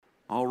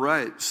All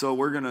right, so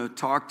we're going to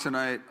talk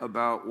tonight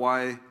about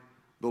why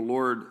the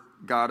Lord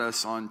got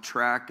us on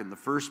track in the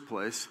first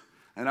place.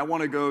 And I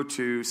want to go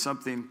to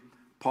something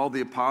Paul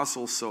the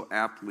Apostle so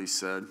aptly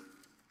said.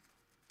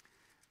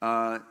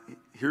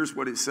 Here's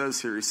what it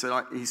says here. He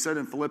said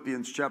in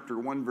Philippians chapter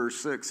 1, verse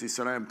 6, he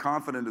said, I am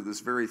confident of this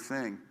very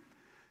thing.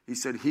 He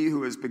said, he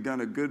who has begun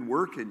a good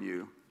work in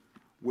you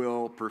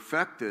will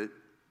perfect it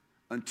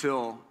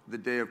until the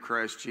day of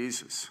Christ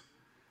Jesus.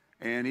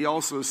 And he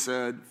also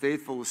said,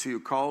 faithful is he who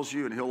calls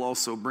you, and he'll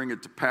also bring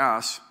it to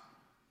pass.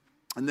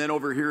 And then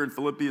over here in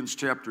Philippians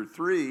chapter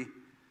 3,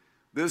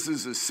 this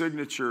is a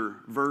signature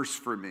verse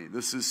for me.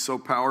 This is so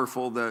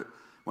powerful that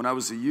when I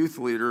was a youth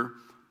leader,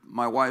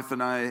 my wife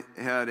and I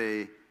had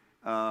a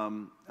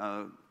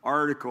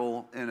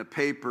article in a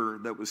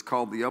paper that was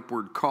called The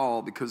Upward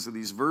Call because of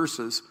these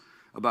verses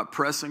about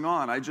pressing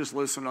on. I just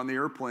listened on the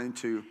airplane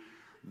to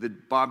the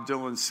Bob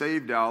Dylan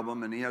Saved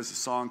album, and he has a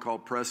song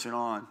called Pressing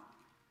On.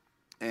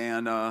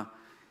 And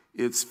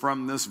it's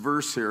from this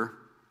verse here.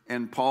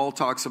 And Paul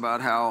talks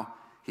about how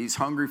he's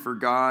hungry for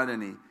God,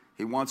 and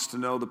he wants to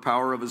know the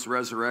power of his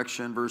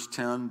resurrection. Verse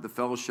 10, the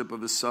fellowship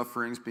of his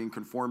sufferings, being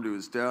conformed to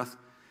his death,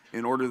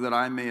 in order that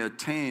I may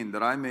attain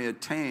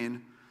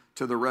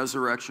to the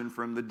resurrection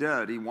from the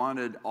dead. He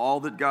wanted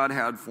all that God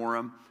had for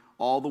him,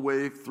 all the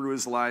way through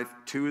his life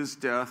to his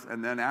death,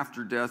 and then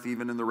after death,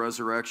 even in the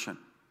resurrection.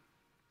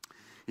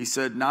 He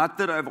said, not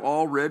that I've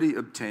already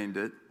obtained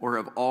it or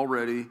have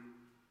already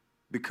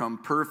become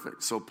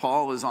perfect. So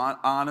Paul is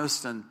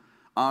honest and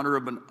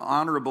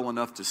honorable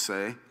enough to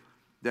say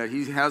that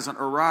he hasn't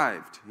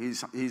arrived.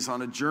 He's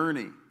on a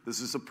journey. This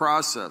is a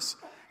process.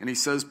 And he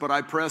says, but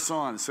I press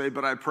on. Say,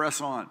 but I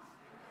press on.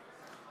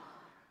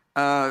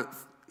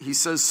 He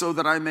says, so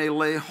that I may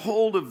lay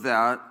hold of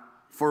that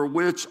for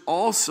which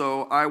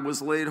also I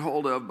was laid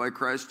hold of by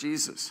Christ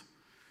Jesus.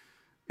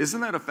 Isn't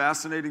that a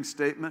fascinating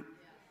statement?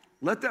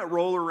 Let that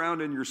roll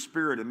around in your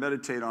spirit and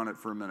meditate on it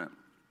for a minute.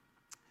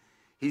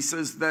 He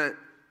says that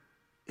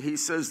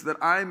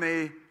I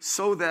may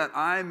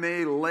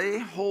lay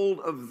hold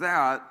of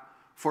that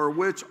for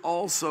which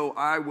also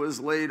I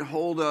was laid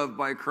hold of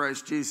by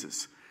Christ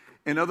Jesus.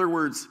 In other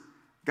words,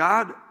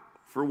 God,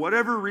 for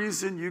whatever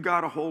reason you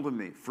got a hold of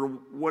me, for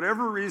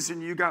whatever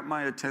reason you got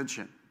my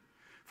attention,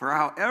 for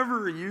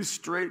however you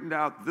straightened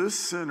out this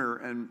sinner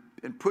and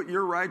put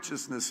your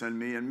righteousness in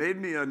me and made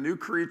me a new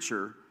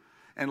creature,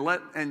 and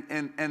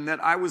that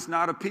I was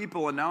not a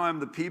people, and now I'm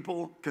the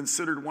people,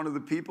 considered one of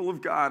the people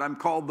of God. I'm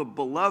called the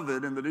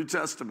beloved in the New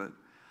Testament.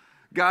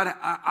 God,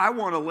 I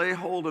want to lay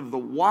hold of the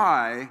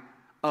why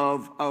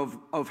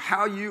of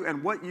how you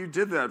and what you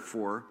did that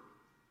for.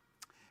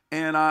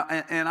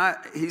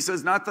 He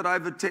says, not that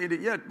I've attained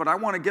it yet, but I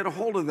want to get a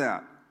hold of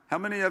that. How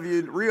many of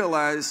you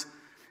realize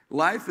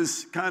life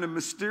is kind of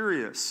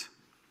mysterious?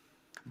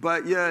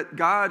 But yet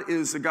God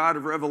is a God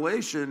of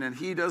revelation, and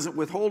he doesn't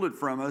withhold it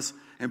from us.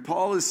 And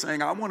Paul is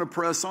saying, I want to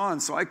press on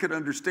so I could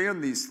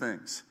understand these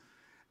things.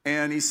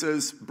 And he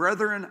says,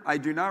 brethren, I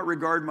do not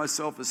regard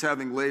myself as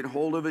having laid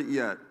hold of it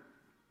yet.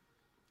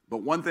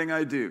 But one thing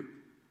I do,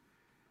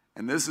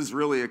 and this is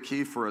really a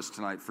key for us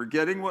tonight,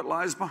 forgetting what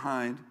lies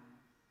behind,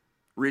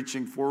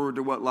 reaching forward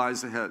to what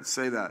lies ahead.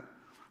 Say that.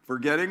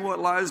 Forgetting what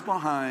lies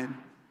behind,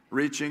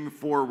 reaching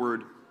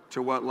forward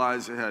to what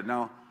lies ahead.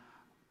 Now,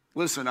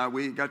 listen,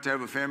 we got to have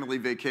a family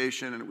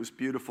vacation, and it was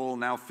beautiful.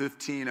 Now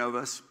 15 of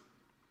us.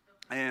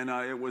 And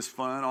it was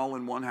fun, all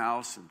in one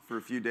house, and for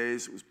a few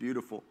days. It was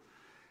beautiful.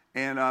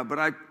 And but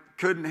I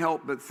couldn't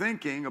help but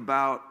thinking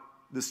about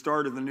the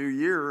start of the new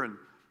year and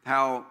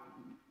how,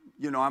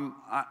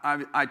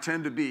 I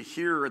tend to be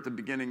here at the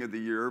beginning of the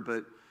year,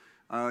 but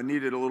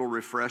needed a little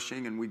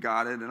refreshing, and we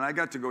got it. And I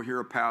got to go hear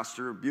a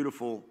pastor, a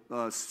beautiful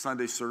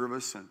Sunday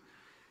service, and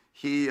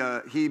he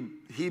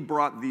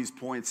brought these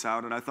points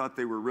out, and I thought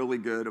they were really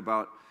good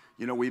about,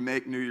 we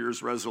make New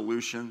Year's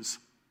resolutions,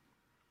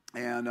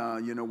 and,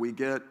 we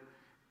get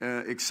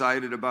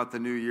excited about the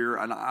new year,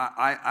 and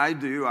I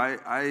do.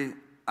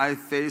 I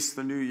face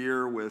the new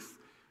year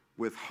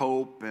with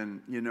hope,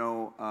 and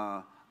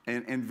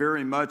and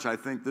very much I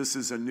think this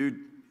is a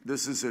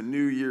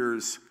New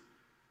Year's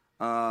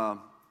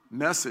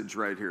message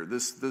right here.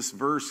 This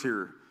verse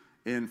here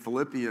in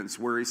Philippians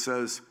where he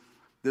says,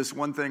 "This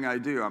one thing I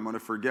do, I'm going to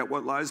forget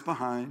what lies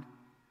behind.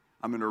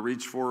 I'm going to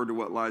reach forward to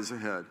what lies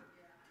ahead,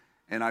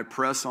 and I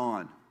press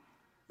on."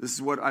 This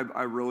is what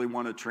I really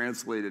want to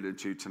translate it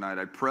into tonight.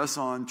 I press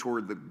on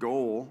toward the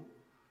goal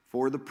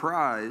for the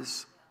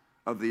prize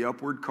of the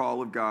upward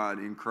call of God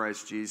in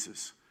Christ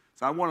Jesus.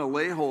 So I want to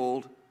lay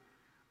hold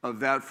of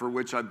that for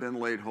which I've been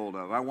laid hold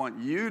of. I want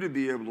you to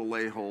be able to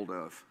lay hold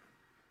of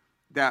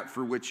that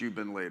for which you've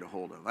been laid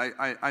hold of.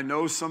 I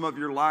know some of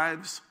your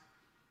lives.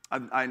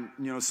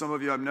 Some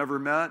of you I've never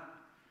met,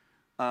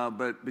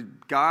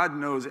 but God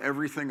knows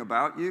everything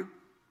about you.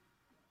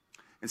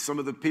 And some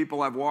of the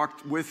people I've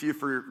walked with you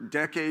for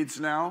decades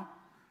now,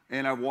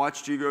 and I've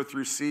watched you go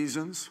through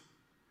seasons.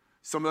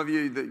 Some of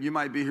you that you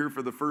might be here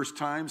for the first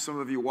time. Some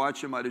of you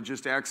watching might have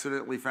just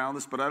accidentally found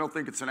this, but I don't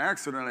think it's an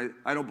accident.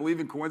 I don't believe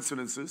in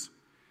coincidences.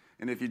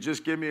 And if you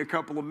just give me a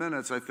couple of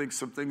minutes, I think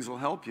some things will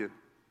help you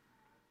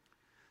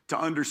to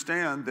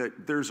understand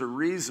that there's a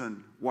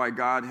reason why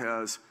God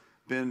has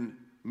been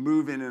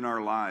moving in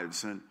our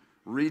lives and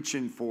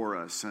reaching for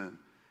us and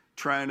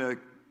trying to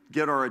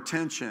get our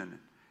attention.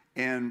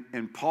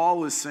 And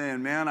Paul is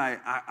saying, man,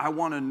 I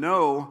want to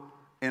know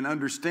and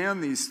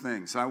understand these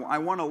things. I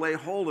want to lay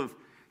hold of,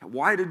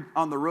 why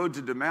on the road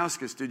to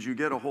Damascus did you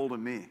get a hold of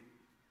me?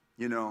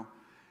 You know,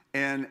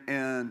 and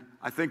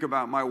I think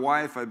about my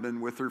wife. I've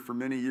been with her for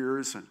many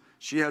years, and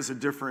she has a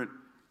different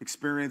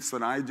experience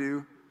than I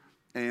do.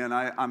 And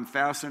I'm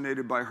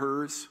fascinated by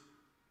hers.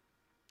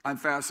 I'm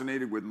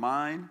fascinated with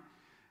mine.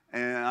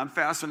 And I'm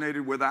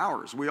fascinated with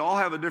ours. We all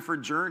have a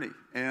different journey.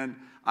 And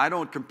I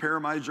don't compare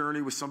my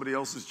journey with somebody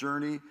else's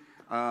journey,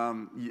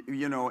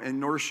 you know, and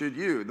nor should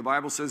you. The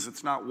Bible says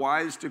it's not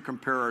wise to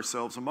compare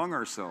ourselves among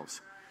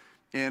ourselves.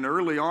 And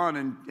early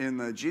on in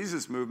the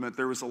Jesus movement,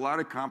 there was a lot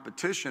of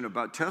competition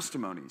about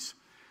testimonies.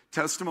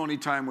 Testimony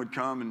time would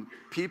come, and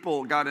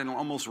people got in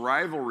almost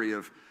rivalry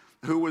of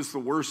who was the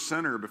worst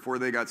sinner before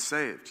they got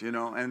saved, you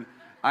know. And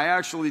I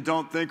actually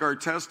don't think our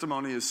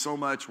testimony is so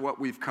much what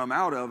we've come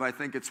out of. I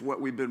think it's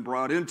what we've been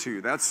brought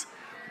into.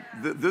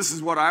 This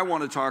is what I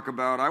want to talk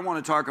about. I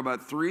want to talk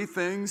about 3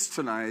 things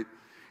tonight.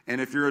 And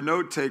if you're a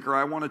note taker,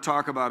 I want to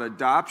talk about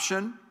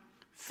adoption,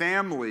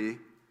 family,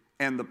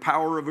 and the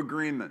power of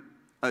agreement.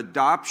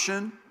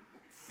 Adoption,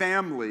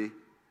 family,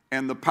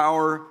 and the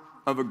power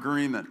of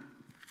agreement.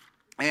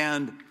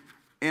 And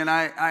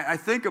I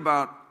think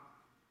about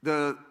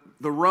the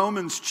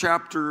Romans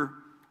chapter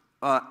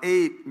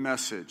 8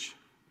 message,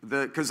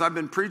 because I've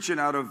been preaching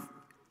out of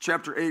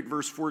chapter 8,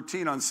 verse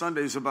 14 on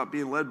Sundays about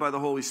being led by the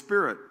Holy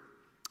Spirit.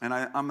 And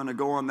I'm going to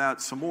go on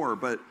that some more.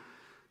 But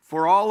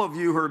for all of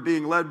you who are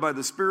being led by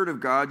the Spirit of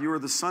God, you are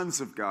the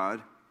sons of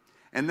God.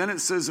 And then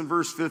it says in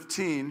verse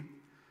 15,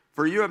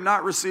 for you have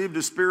not received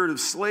a spirit of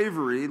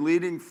slavery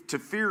leading to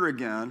fear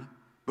again,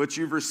 but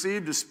you've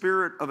received a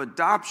spirit of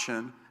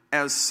adoption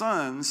as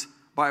sons,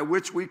 by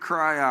which we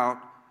cry out,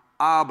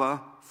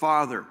 Abba,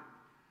 Father.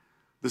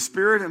 The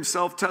Spirit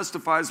himself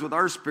testifies with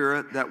our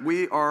spirit that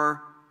we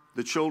are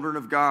the children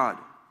of God.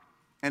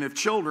 And if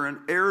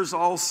children, heirs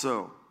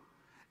also,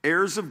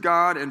 heirs of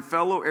God and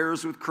fellow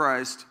heirs with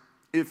Christ,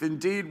 if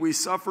indeed we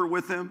suffer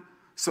with him,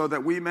 so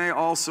that we may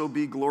also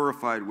be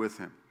glorified with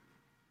him.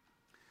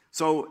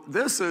 So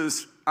this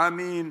is,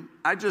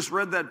 I just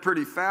read that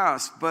pretty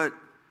fast, but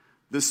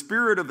the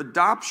spirit of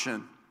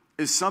adoption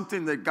is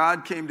something that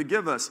God came to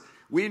give us.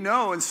 We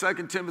know in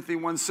 2 Timothy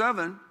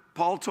 1:7,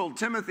 Paul told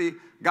Timothy,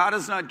 God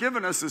has not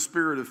given us a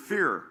spirit of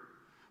fear,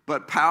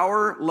 but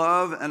power,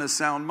 love, and a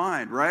sound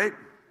mind, right?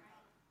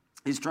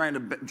 He's trying to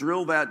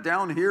drill that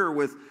down here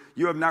with,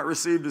 you have not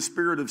received a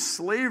spirit of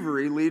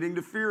slavery leading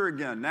to fear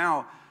again.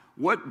 Now,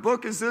 what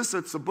book is this?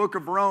 It's the book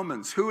of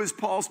Romans. Who is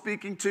Paul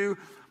speaking to?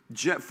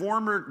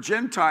 Former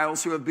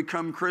Gentiles who have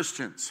become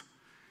Christians.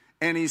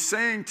 And he's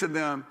saying to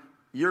them,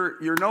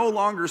 you're no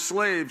longer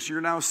slaves,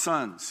 you're now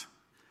sons.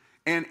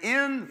 And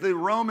in the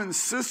Roman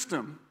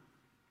system,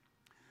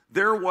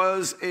 there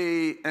was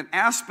an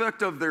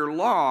aspect of their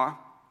law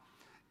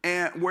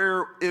and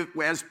where,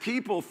 as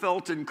people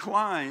felt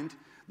inclined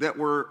that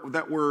were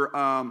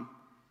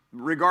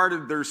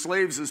regarded their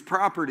slaves as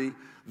property,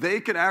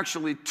 they could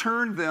actually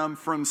turn them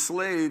from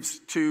slaves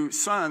to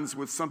sons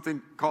with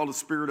something called a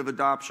spirit of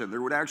adoption.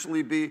 There would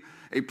actually be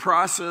a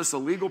process, a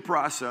legal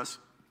process.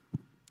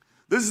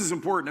 This is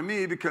important to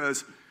me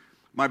because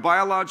my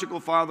biological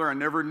father, I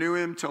never knew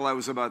him till I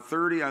was about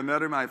 30. I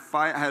met him. I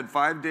had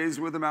 5 days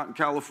with him out in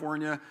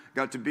California,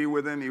 got to be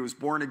with him. He was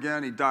born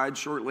again. He died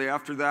shortly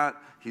after that.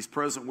 He's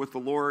present with the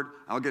Lord.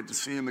 I'll get to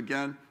see him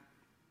again.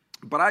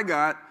 But I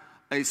got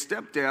a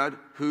stepdad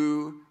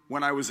who,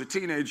 when I was a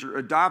teenager,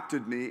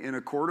 adopted me in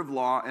a court of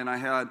law, and I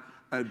had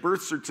a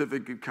birth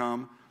certificate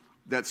come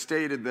that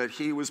stated that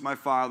he was my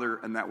father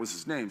and that was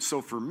his name.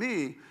 So for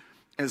me,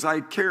 as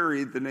I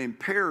carried the name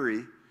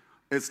Perry,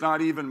 it's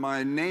not even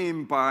my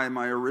name by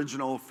my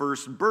original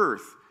first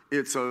birth.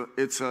 It's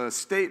a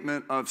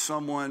statement of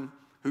someone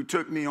who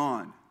took me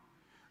on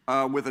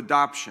with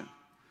adoption.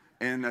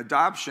 And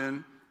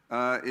adoption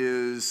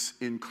is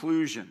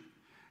inclusion.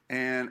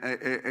 And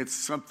it's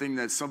something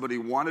that somebody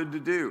wanted to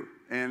do.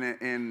 And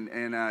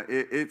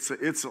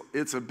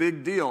it's a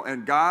big deal.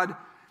 And God,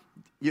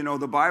 you know,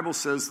 the Bible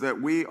says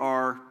that we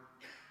are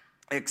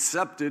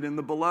accepted in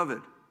the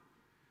beloved.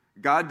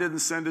 God didn't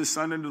send his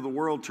son into the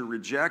world to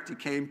reject. He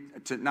came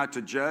not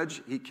to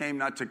judge. He came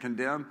not to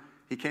condemn.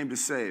 He came to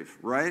save,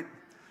 right?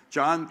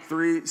 John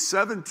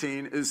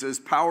 3:17 is as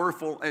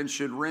powerful and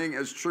should ring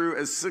as true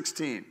as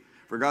 16.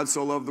 For God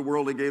so loved the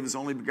world, he gave his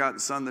only begotten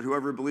son, that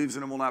whoever believes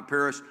in him will not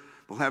perish,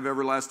 will have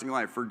everlasting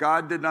life. For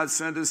God did not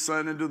send his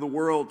son into the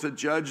world to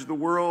judge the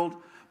world,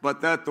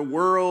 but that the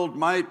world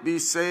might be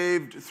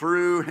saved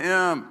through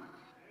him.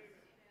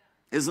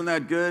 Isn't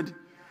that good?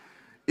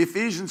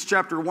 Ephesians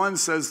chapter 1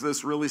 says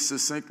this really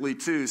succinctly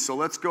too. So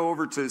let's go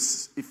over to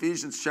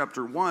Ephesians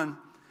chapter 1.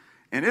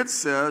 And it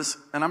says,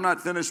 and I'm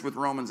not finished with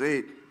Romans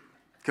 8,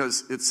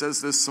 because it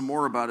says this some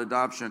more about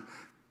adoption.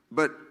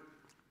 But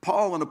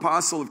Paul, an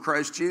apostle of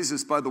Christ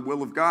Jesus by the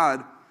will of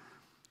God,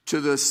 to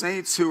the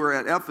saints who are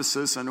at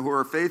Ephesus and who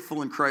are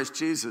faithful in Christ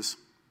Jesus,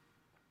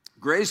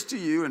 grace to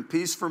you and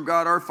peace from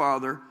God our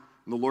Father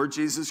and the Lord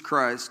Jesus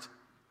Christ.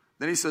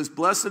 Then he says,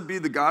 blessed be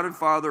the God and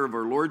Father of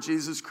our Lord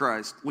Jesus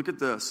Christ. Look at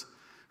this.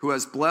 Who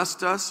has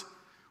blessed us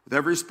with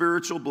every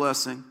spiritual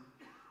blessing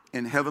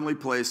in heavenly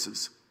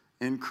places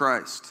in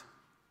Christ,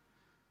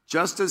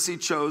 just as he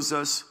chose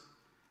us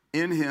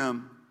in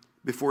him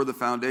before the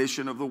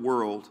foundation of the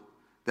world,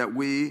 that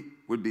we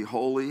would be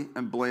holy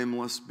and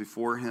blameless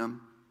before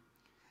him.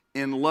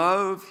 In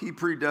love, he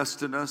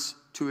predestined us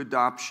to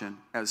adoption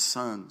as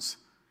sons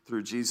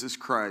through Jesus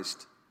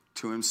Christ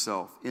to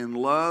himself. In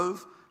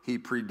love, he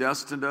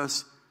predestined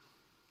us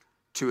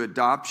to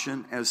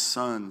adoption as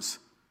sons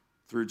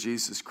through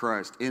Jesus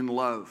Christ. In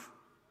love,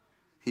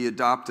 he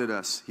adopted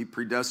us. He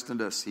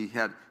predestined us.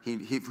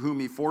 Whom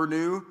he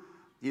foreknew,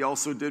 he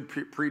also did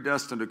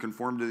predestine to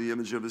conform to the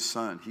image of his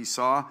Son. He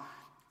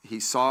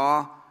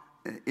saw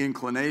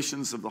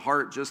inclinations of the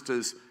heart, just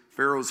as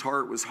Pharaoh's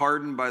heart was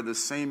hardened by the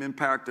same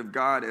impact of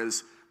God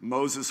as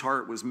Moses'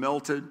 heart was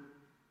melted.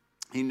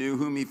 He knew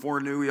whom he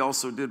foreknew, he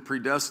also did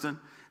predestine.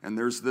 And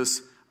there's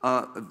this,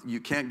 you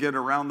can't get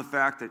around the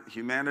fact that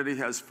humanity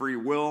has free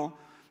will,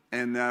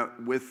 and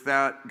that with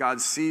that,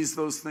 God sees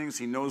those things.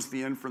 He knows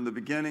the end from the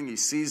beginning. He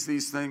sees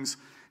these things,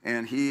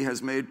 and he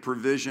has made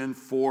provision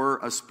for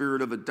a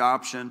spirit of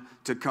adoption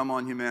to come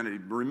on humanity.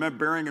 Remember,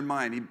 bearing in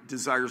mind, he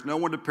desires no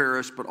one to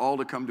perish, but all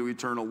to come to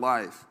eternal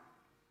life.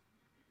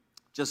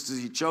 Just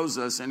as he chose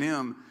us in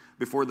him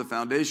before the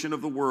foundation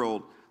of the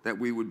world, that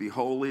we would be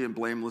holy and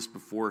blameless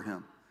before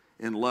him.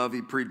 In love,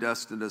 he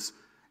predestined us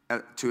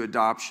to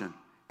adoption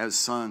as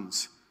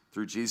sons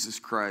through Jesus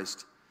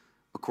Christ,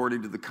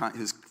 according to the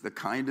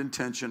kind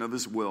intention of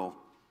his will,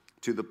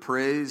 to the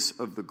praise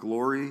of the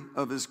glory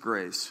of his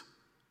grace,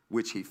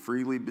 which he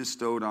freely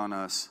bestowed on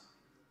us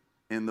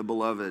in the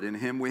beloved. In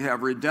him we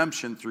have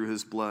redemption through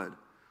his blood,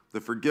 the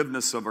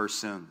forgiveness of our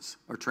sins,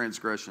 our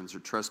transgressions, or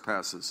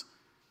trespasses,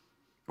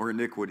 or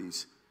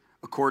iniquities,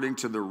 according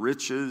to the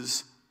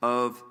riches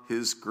of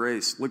his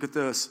grace. Look at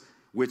this,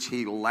 which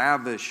he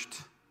lavished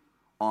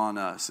on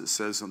us, it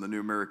says in the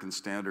New American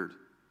Standard.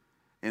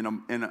 In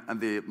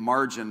the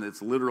margin,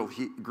 it's literal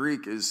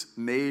Greek, is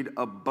made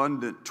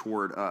abundant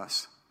toward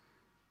us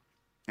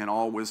in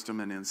all wisdom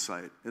and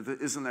insight.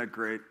 Isn't that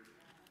great?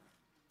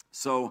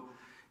 So,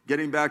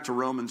 getting back to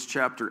Romans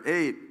chapter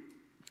 8,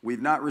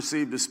 we've not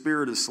received a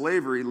spirit of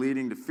slavery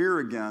leading to fear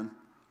again,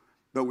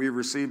 but we've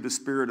received a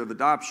spirit of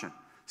adoption.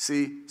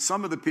 See,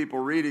 some of the people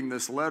reading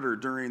this letter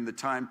during the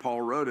time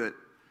Paul wrote it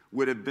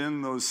would have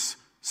been those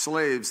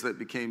slaves that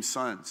became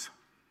sons,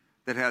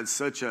 that had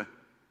such a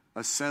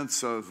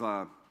sense of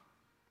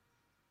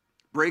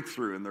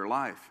breakthrough in their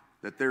life,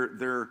 that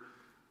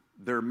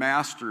their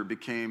master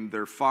became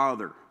their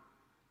father.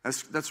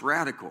 That's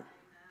radical.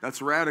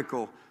 That's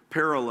radical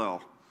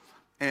parallel.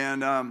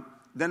 And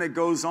then it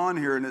goes on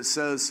here and it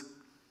says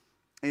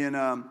in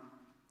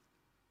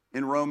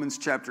Romans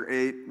chapter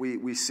 8,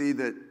 we see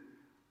that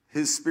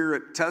his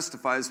spirit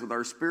testifies with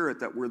our spirit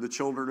that we're the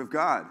children of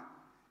God,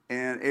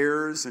 and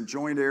heirs and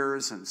joint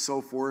heirs and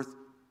so forth.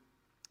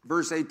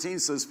 Verse 18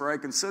 says, for I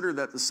consider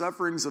that the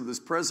sufferings of this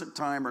present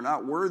time are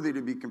not worthy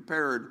to be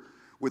compared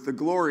with the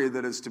glory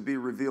that is to be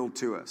revealed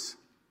to us.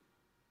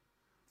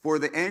 For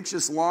the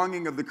anxious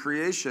longing of the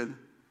creation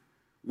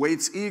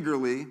waits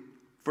eagerly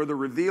for the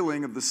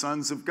revealing of the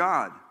sons of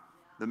God,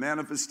 the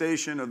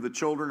manifestation of the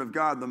children of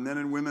God, the men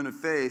and women of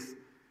faith.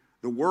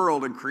 The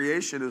world and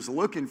creation is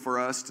looking for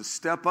us to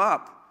step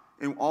up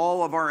in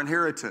all of our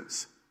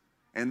inheritance.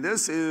 And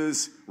this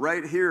is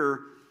right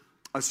here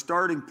a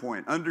starting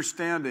point,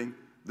 understanding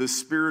the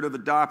spirit of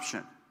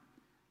adoption.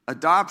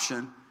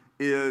 Adoption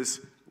is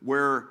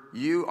where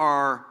you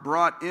are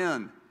brought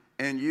in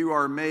and you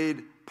are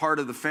made part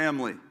of the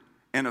family.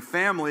 And a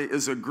family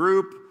is a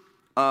group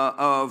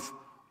of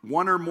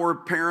one or more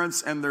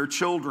parents and their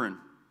children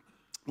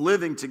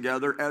living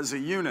together as a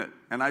unit.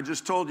 And I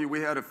just told you we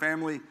had a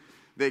family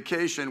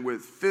vacation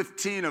with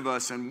 15 of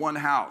us in one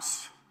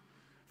house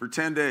for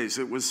 10 days.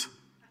 It was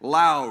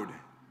loud.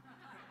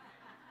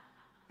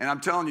 And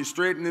I'm telling you,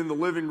 straightening the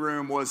living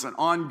room was an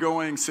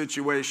ongoing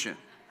situation.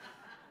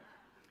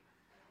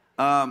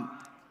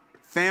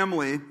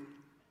 Family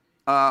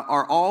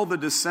are all the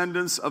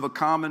descendants of a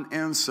common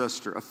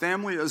ancestor. A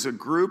family is a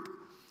group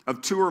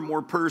of two or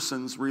more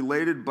persons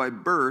related by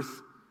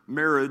birth,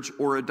 marriage,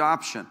 or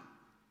adoption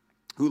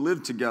who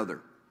live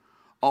together.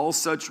 All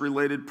such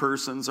related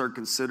persons are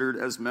considered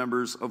as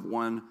members of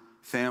one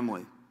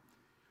family.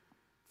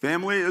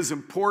 Family is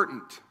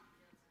important.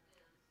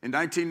 In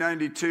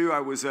 1992, I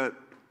was at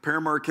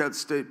Pere Marquette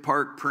State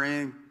Park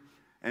praying,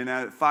 and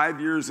at 5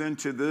 years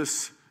into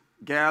this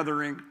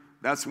gathering,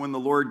 that's when the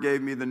Lord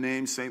gave me the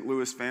name St.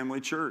 Louis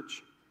Family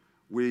Church.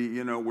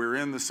 We're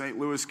in the St.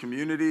 Louis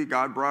community.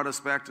 God brought us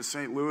back to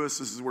St. Louis.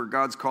 This is where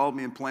God's called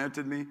me and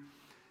planted me.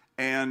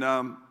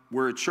 And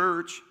we're a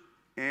church,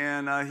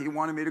 and he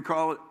wanted me to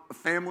call it a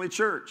family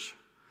church.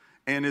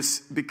 And it's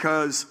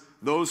because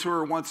those who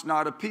were once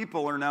not a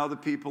people are now the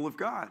people of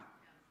God.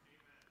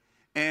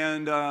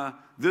 And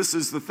this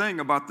is the thing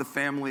about the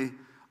family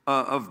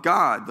of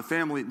God.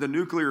 The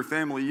nuclear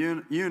family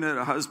unit,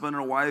 a husband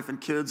and a wife and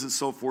kids and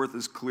so forth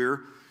is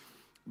clear.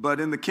 But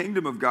in the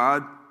kingdom of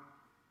God,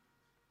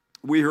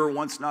 we who were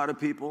once not a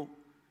people.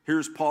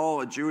 Here's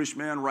Paul, a Jewish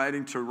man,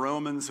 writing to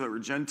Romans or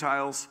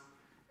Gentiles.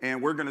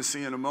 And we're going to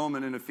see in a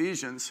moment in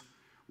Ephesians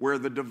where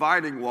the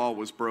dividing wall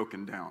was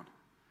broken down.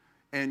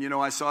 And,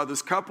 I saw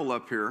this couple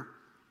up here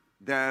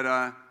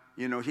that,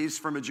 he's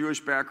from a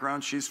Jewish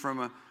background, she's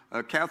from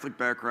a Catholic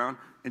background,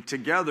 and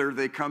together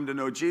they come to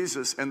know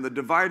Jesus, and the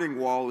dividing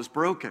wall is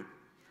broken.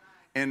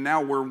 And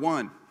now we're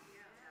one.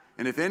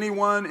 And if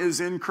anyone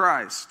is in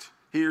Christ,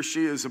 he or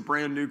she is a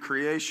brand new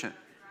creation,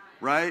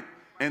 right?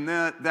 And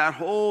that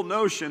whole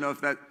notion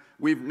of that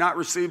we've not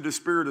received a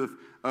spirit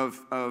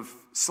of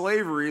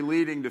slavery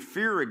leading to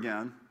fear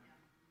again,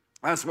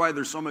 that's why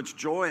there's so much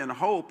joy and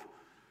hope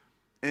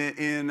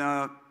in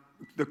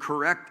the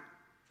correct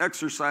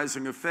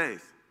exercising of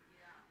faith.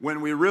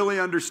 When we really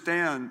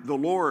understand the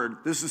Lord,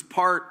 this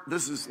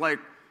is like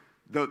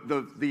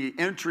the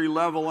entry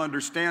level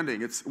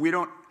understanding. We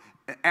don't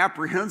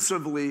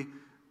apprehensively,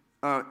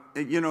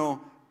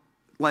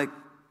 like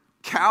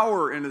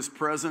cower in his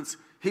presence.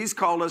 He's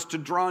called us to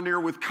draw near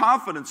with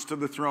confidence to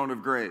the throne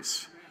of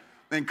grace.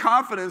 And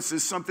confidence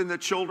is something that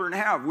children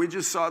have. We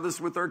just saw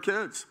this with our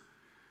kids.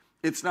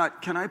 It's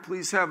not, can I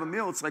please have a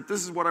meal? It's like,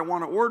 this is what I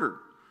want to order.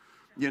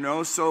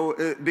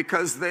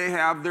 Because they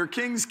have their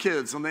king's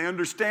kids and they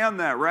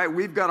understand that, right?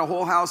 We've got a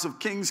whole house of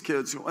king's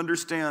kids who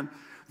understand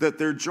that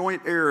they're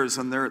joint heirs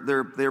and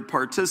they're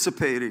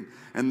participating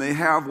and they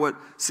have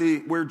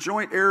we're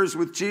joint heirs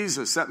with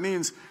Jesus. That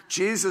means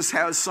Jesus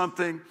has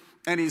something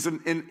and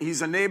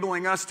he's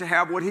enabling us to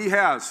have what he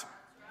has.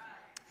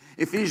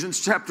 Ephesians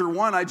chapter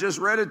 1, I just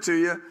read it to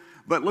you,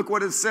 but look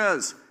what it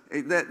says,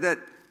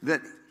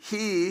 that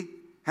he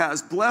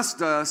has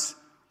blessed us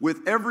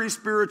with every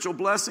spiritual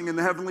blessing in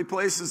the heavenly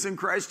places in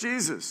Christ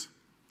Jesus.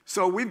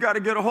 So we've got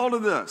to get a hold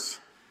of this.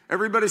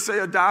 Everybody say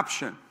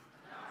adoption.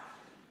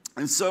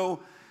 And so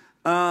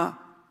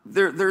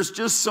there's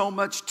just so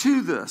much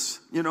to this.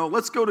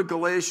 Let's go to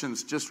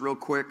Galatians just real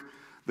quick.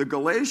 The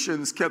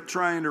Galatians kept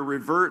trying to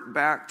revert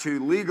back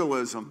to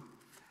legalism,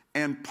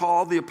 and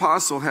Paul the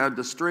apostle had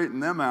to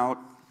straighten them out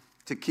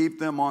to keep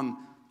them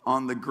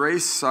on the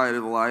grace side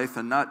of life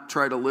and not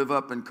try to live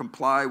up and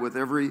comply with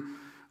every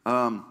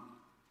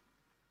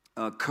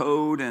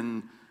code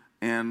and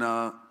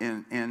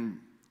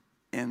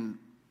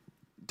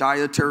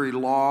dietary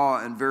law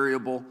and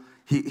variable.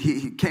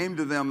 He came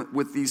to them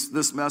with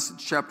this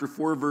message, chapter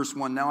 4, verse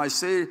 1. Now I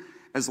say,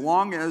 as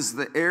long as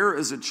the heir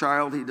is a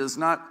child, he does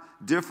not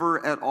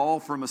differ at all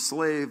from a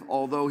slave,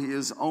 although he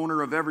is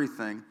owner of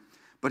everything.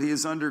 But he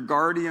is under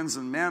guardians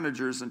and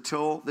managers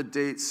until the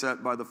date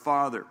set by the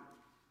father.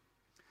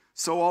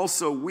 So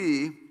also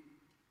we,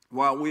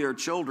 while we were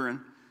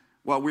children,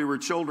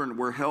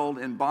 were held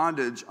in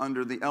bondage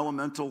under the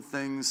elemental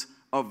things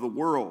of the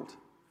world.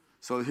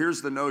 So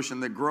here's the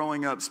notion that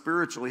growing up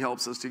spiritually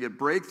helps us to get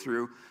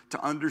breakthrough,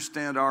 to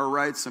understand our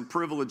rights and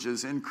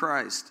privileges in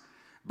Christ.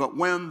 But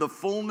when the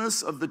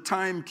fullness of the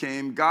time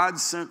came, God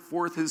sent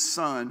forth his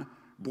Son,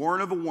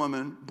 born of a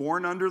woman,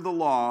 born under the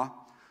law,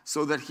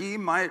 so that he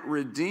might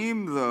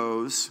redeem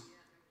those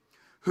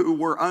who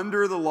were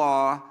under the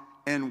law,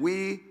 and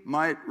we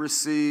might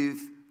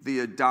receive the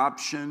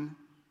adoption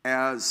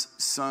as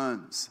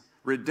sons.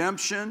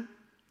 Redemption,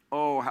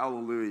 oh,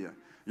 hallelujah.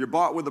 You're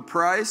bought with a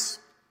price.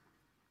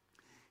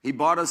 He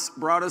brought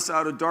us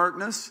out of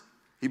darkness.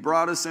 He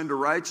brought us into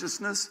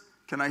righteousness.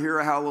 Can I hear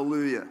a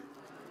hallelujah?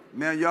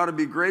 Man, you ought to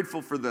be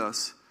grateful for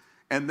this.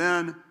 And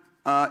then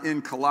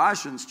in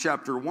Colossians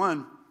chapter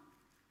 1,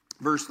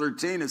 verse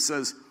 13, it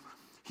says,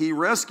 he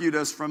rescued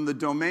us from the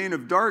domain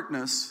of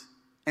darkness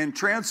and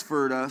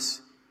transferred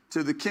us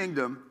to the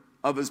kingdom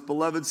of his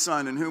beloved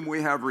Son, in whom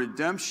we have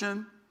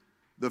redemption,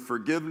 the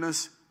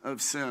forgiveness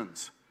of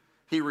sins.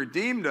 He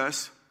redeemed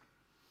us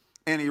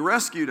and he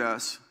rescued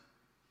us.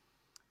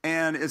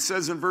 And it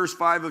says in verse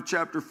 5 of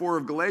chapter 4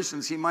 of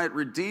Galatians, he might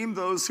redeem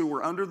those who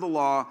were under the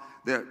law,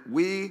 that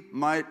we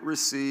might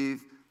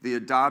receive the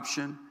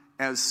adoption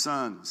as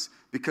sons.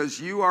 Because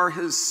you are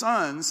his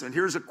sons, and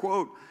here's a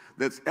quote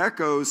that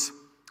echoes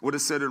what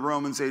is said in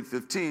Romans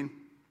 8:15.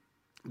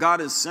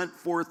 God has sent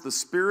forth the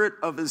Spirit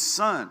of his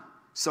Son.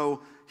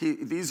 So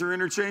these are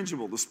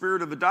interchangeable. The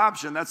Spirit of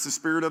adoption, that's the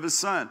Spirit of his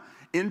Son,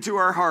 into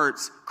our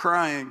hearts,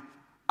 crying,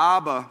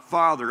 Abba,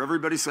 Father.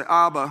 Everybody say,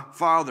 Abba,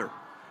 Father.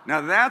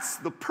 Now that's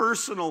the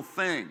personal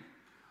thing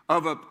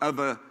of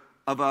a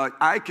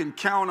I can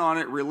count on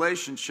it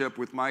relationship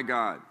with my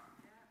God.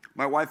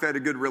 My wife had a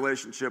good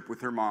relationship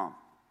with her mom.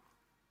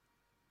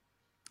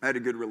 I had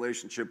a good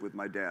relationship with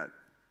my dad.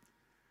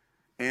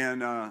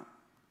 And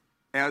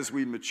as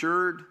we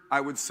matured,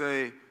 I would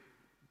say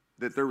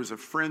that there was a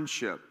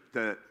friendship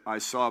that I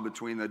saw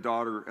between the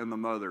daughter and the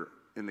mother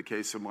in the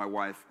case of my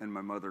wife and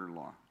my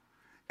mother-in-law.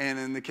 And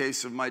in the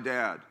case of my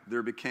dad,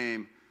 there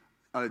became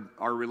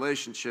our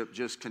relationship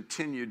just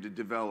continued to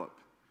develop.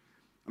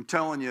 I'm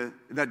telling you,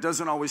 that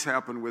doesn't always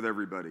happen with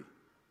everybody.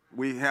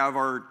 We have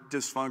our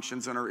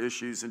dysfunctions and our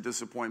issues and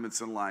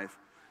disappointments in life.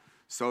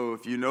 So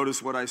if you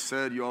notice what I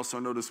said, you also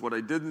notice what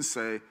I didn't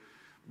say,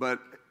 but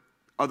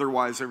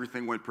otherwise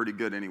everything went pretty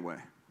good anyway,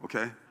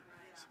 okay?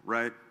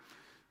 Right?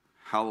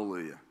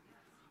 Hallelujah.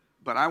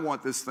 But I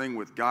want this thing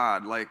with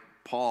God, like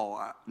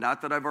Paul.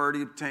 Not that I've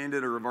already obtained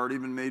it or have already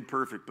been made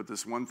perfect, but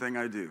this one thing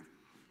I do.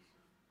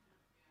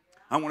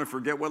 I want to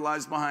forget what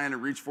lies behind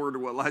and reach forward to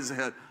what lies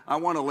ahead. I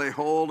want to lay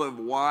hold of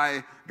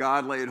why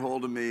God laid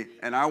hold of me,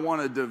 and I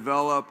want to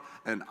develop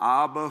an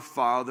Abba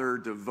Father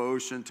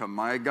devotion to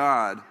my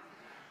God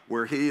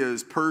where he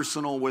is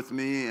personal with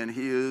me, and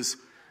he is,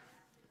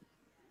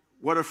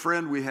 what a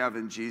friend we have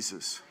in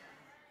Jesus.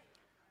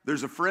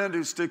 There's a friend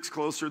who sticks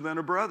closer than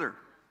a brother.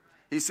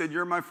 He said,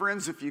 you're my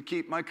friends if you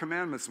keep my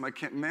commandments. My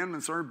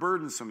commandments aren't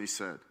burdensome, he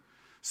said.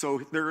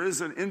 So there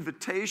is an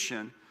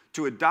invitation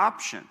to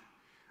adoption.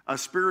 A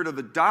spirit of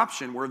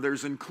adoption where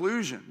there's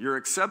inclusion. You're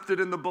accepted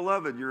in the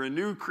beloved. You're a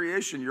new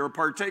creation. You're a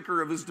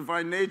partaker of his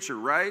divine nature,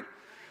 right?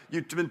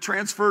 You've been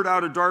transferred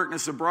out of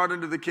darkness and brought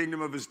into the kingdom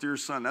of his dear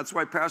son. That's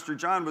why Pastor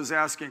John was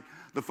asking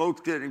the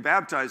folks getting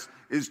baptized,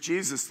 is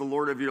Jesus the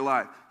Lord of your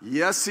life?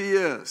 Yes, he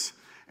is.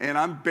 And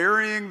I'm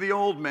burying the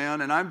old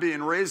man, and I'm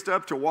being raised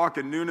up to walk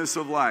in newness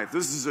of life.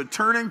 This is a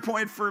turning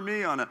point for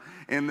me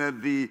and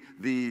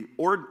the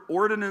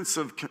ordinance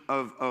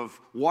of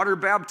water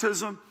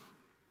baptism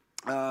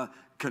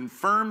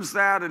confirms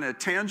that in a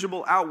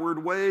tangible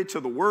outward way to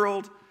the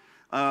world,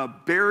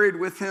 buried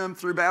with him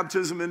through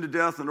baptism into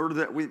death in order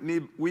that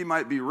we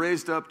might be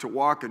raised up to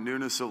walk in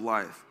newness of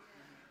life.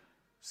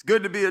 It's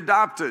good to be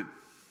adopted.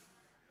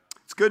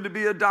 It's good to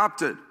be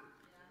adopted.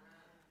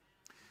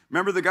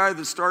 Remember the guy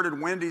that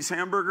started Wendy's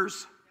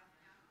Hamburgers?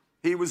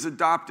 He was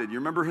adopted. You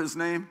remember his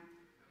name?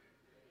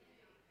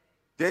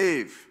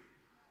 Dave.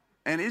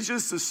 And he's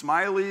just a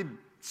smiley,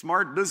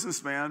 smart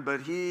businessman,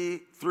 but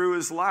he, through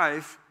his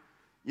life,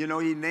 he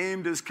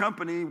named his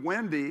company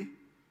Wendy,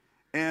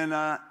 and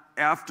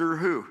after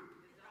who?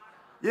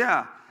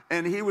 Yeah,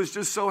 and he was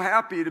just so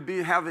happy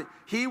to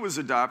he was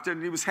adopted,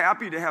 and he was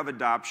happy to have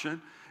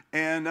adoption,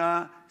 and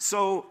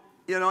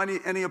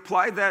and he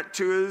applied that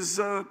to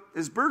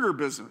his burger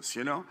business,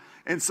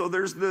 and so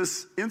there's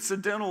this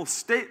incidental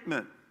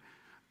statement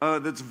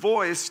that's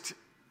voiced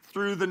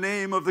through the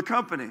name of the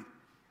company.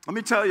 Let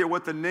me tell you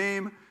what the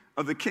name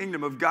of the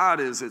kingdom of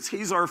God is.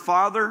 He's our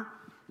Father,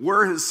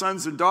 we're his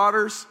sons and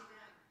daughters.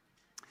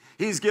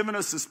 He's given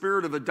us the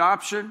spirit of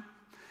adoption,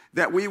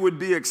 that we would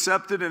be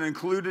accepted and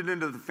included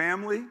into the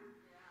family.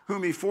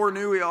 Whom he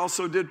foreknew, he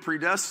also did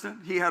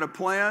predestine. He had a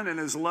plan in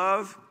his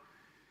love.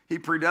 He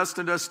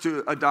predestined us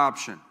to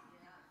adoption.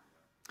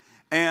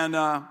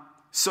 And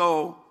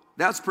so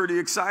that's pretty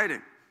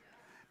exciting.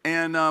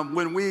 And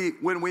when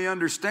we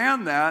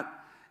understand that,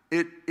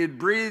 it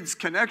breeds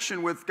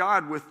connection with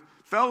God, with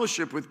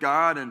fellowship with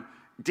God, and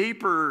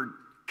deeper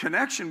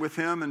connection with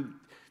him, and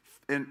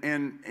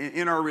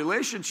in our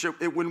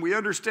relationship. When we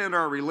understand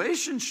our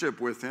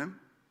relationship with him,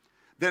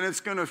 then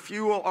it's going to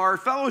fuel our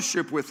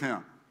fellowship with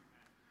him.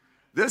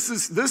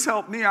 This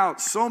helped me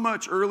out so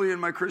much early in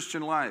my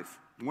Christian life.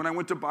 When I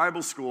went to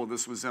Bible school,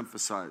 this was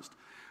emphasized.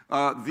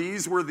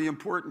 These were the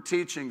important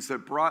teachings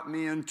that brought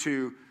me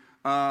into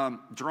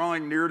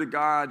drawing near to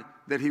God,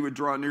 that he would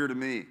draw near to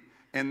me.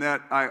 And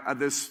that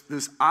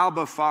this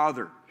Abba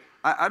Father.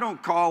 I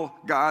don't call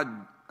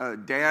God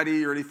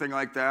daddy or anything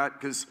like that,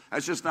 because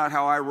that's just not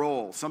how I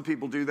roll. Some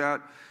people do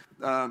that.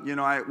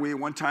 We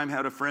one time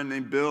had a friend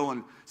named Bill,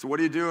 and so what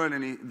are you doing?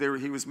 And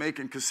he was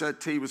making cassette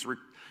tape. He was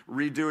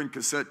redoing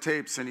cassette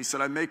tapes, and he said,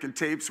 I'm making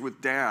tapes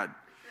with Dad.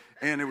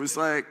 And it was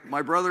like,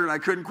 my brother and I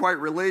couldn't quite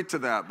relate to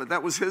that, but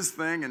that was his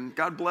thing, and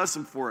God bless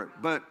him for it.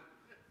 But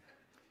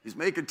he's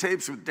making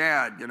tapes with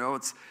Dad.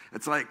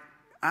 It's like,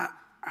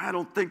 I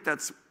don't think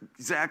that's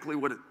exactly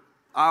what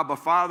Abba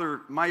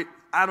Father might,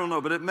 I don't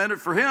know, but it meant it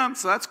for him,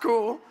 so that's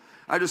cool.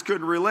 I just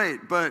couldn't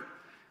relate. But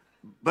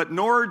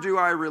nor do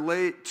I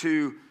relate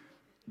to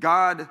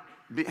God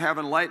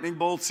having lightning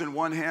bolts in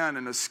one hand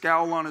and a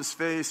scowl on his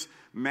face,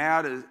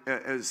 mad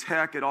as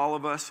heck at all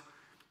of us.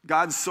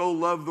 God so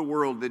loved the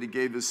world that he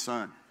gave his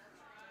son.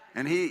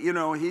 And he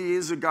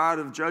is a God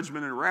of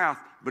judgment and wrath,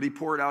 but he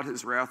poured out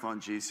his wrath on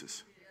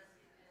Jesus.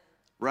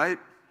 Right?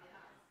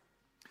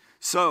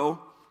 So,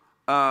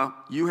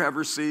 you have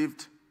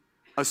received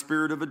a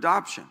spirit of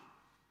adoption.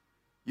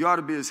 You ought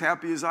to be as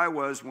happy as I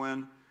was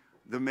when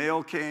the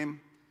mail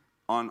came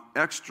on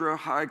extra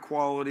high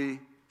quality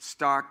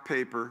stock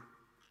paper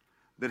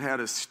that had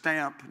a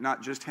stamp,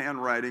 not just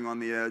handwriting on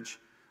the edge,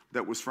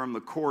 that was from the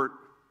court,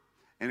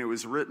 and it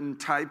was written,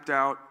 typed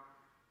out,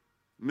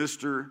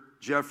 Mr.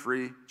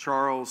 Jeffrey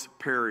Charles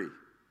Perry,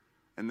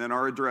 and then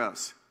our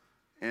address.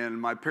 And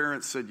my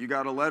parents said, you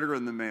got a letter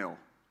in the mail.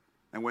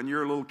 And when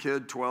you're a little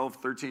kid, 12,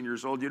 13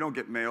 years old, you don't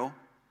get mail.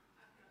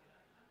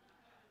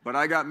 But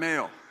I got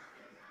mail.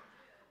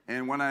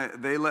 And when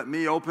they let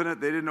me open it,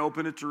 they didn't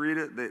open it to read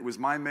it. It was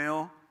my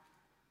mail.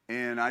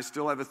 And I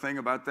still have a thing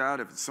about that.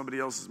 If it's somebody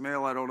else's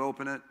mail, I don't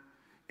open it.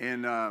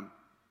 And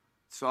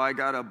so I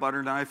got a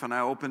butter knife, and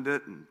I opened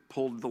it and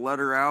pulled the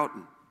letter out.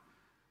 And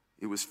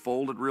It was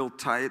folded real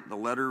tight. The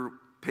letter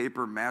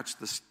paper matched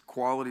the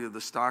quality of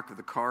the stock of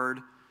the card,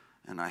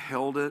 and I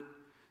held it.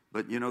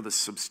 But, the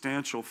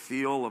substantial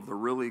feel of the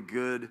really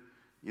good,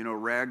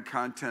 rag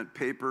content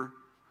paper,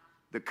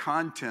 the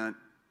content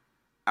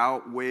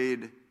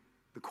outweighed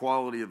the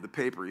quality of the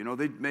paper.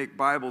 They make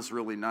Bibles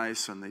really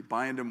nice, and they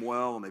bind them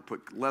well, and they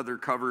put leather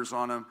covers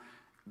on them,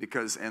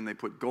 and they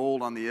put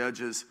gold on the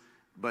edges,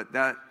 but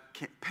that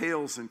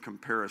pales in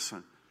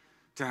comparison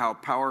to how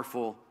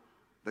powerful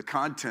the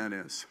content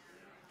is.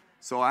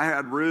 So I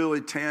had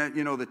really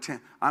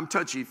I'm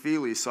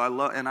touchy-feely, so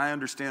I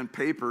understand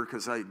paper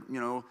because I,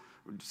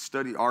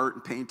 study art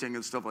and painting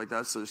and stuff like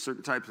that, so there's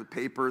certain types of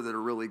paper that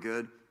are really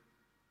good.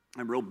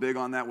 I'm real big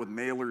on that with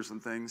mailers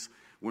and things.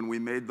 When we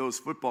made those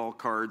football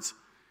cards,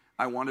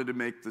 I wanted to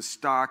make the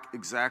stock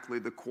exactly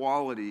the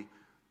quality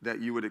that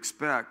you would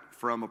expect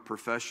from a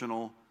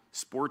professional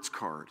sports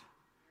card.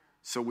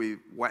 So we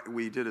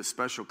did a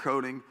special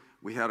coating.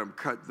 We had them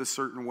cut this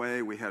certain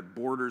way. We had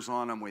borders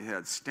on them. We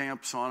had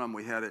stamps on them.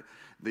 We had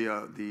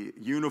the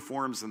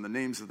uniforms and the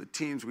names of the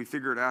teams. We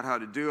figured out how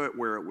to do it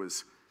where it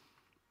was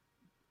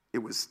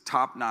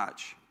top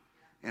notch.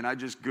 And I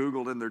just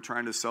Googled, and they're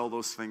trying to sell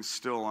those things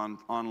still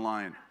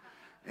online.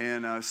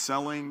 And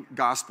selling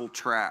gospel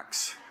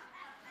tracts.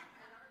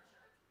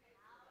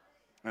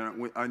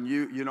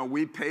 And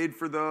we paid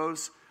for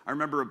those. I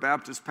remember a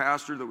Baptist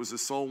pastor that was a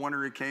soul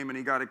winner. He came and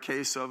he got a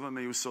case of them. And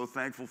he was so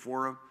thankful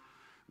for them.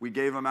 We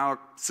gave him out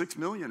 6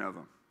 million of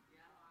them.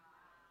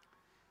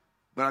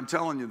 But I'm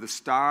telling you, the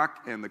stock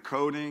and the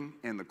coating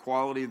and the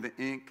quality of the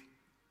ink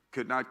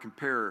could not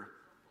compare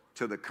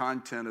to the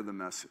content of the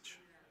message.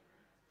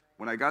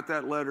 When I got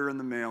that letter in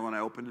the mail and I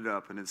opened it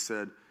up and it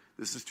said,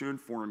 "This is to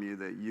inform you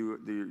that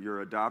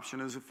your adoption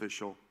is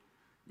official.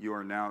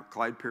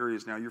 Clyde Perry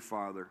is now your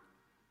father.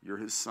 You're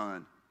his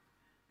son."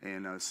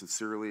 And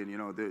sincerely, and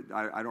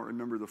I don't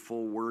remember the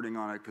full wording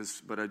on it,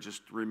 but I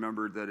just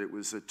remembered that it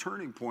was a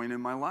turning point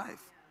in my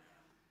life.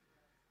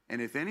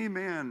 And if any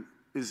man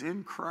is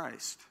in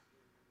Christ,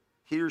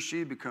 he or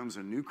she becomes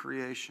a new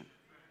creation.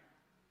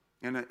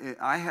 And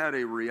I had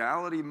a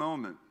reality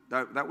moment.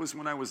 That was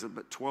when I was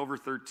about 12 or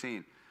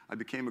 13. I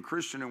became a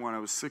Christian when I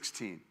was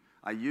 16.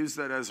 I used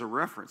that as a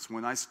reference.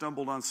 When I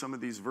stumbled on some of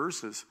these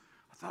verses,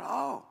 I thought,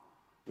 oh,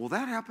 well,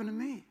 that happened to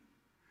me.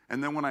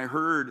 And then when I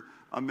heard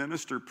a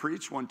minister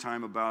preach one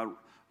time about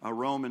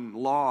Roman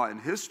law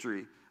and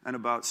history and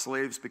about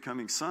slaves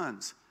becoming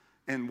sons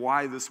and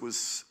why this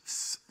was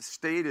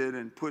stated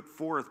and put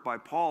forth by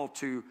Paul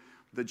to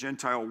the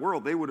Gentile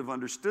world, they would have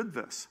understood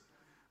this.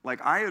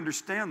 Like, I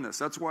understand this.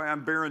 That's why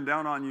I'm bearing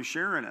down on you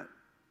sharing it.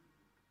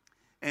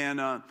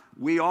 And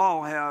we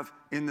all have,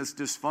 in this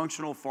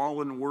dysfunctional,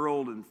 fallen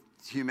world and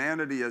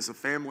humanity as a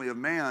family of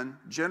man,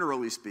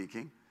 generally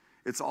speaking,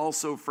 it's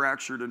also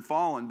fractured and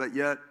fallen. But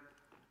yet,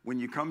 when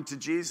you come to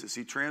Jesus,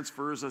 he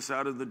transfers us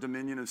out of the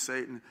dominion of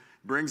Satan,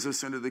 brings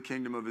us into the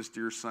kingdom of his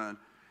dear son.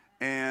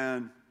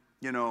 And,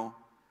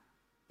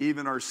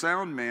 even our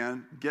sound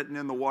man getting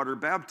in the water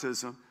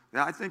baptism,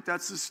 I think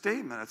that's a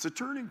statement. That's a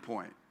turning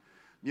point.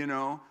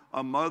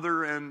 A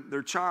mother and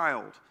their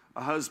child,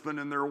 a husband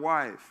and their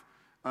wife.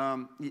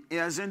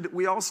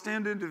 We all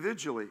stand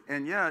individually.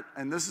 And yet,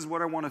 and this is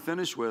what I want to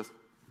finish with,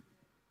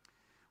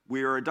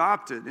 we are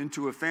adopted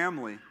into a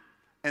family.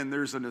 And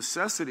there's a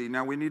necessity.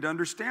 Now, we need to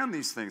understand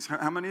these things.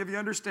 How many of you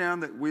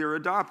understand that we are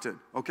adopted?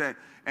 Okay.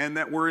 And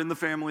that we're in the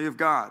family of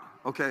God.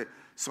 Okay.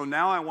 So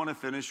now I want to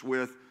finish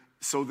with,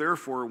 so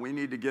therefore, we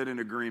need to get in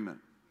agreement.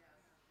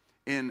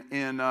 In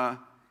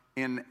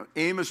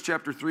Amos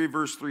chapter 3,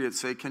 verse 3, it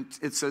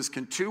says,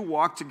 can two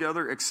walk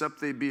together except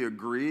they be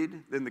agreed?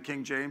 In the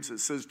King James, it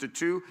says, do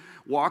two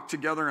walk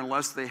together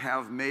unless they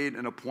have made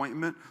an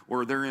appointment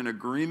or they're in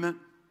agreement?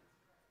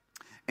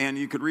 And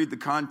you could read the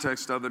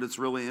context of it. It's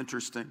really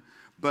interesting.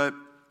 But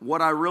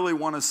what I really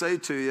want to say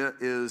to you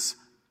is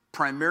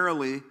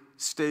primarily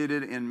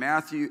stated in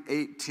Matthew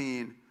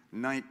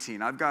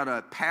 18:19. I've got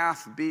a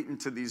path beaten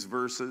to these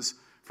verses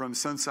from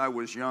since I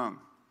was young.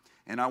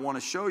 And I want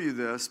to show you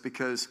this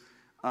because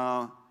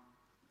how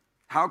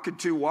could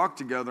two walk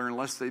together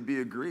unless they be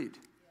agreed?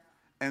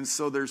 And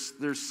so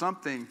there's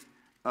something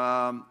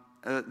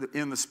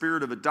in the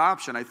spirit of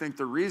adoption. I think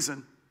the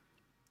reason,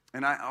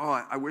 and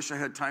I wish I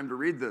had time to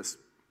read this,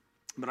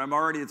 but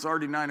it's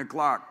already 9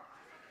 o'clock.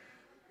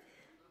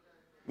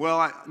 Well,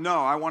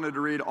 I wanted to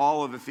read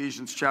all of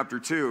Ephesians chapter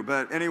 2,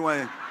 but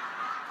anyway.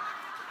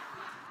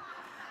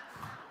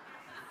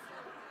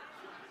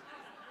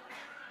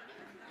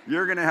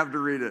 You're going to have to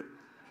read it.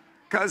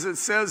 Because it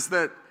says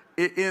that,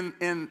 in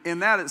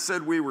that it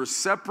said we were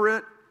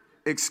separate,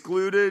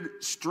 excluded,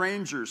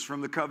 strangers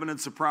from the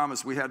covenants of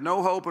promise. We had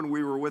no hope and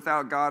we were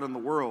without God in the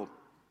world.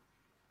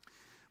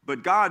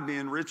 But God,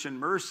 being rich in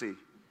mercy,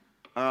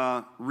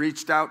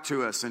 reached out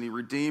to us and he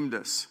redeemed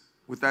us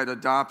with that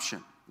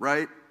adoption,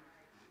 right?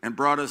 And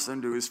brought us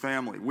into his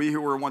family. We who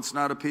were once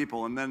not a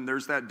people. And then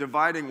there's that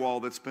dividing wall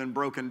that's been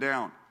broken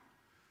down.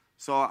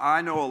 So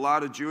I know a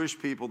lot of Jewish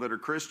people that are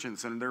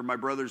Christians, and they're my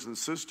brothers and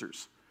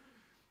sisters.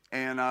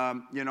 And,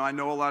 I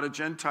know a lot of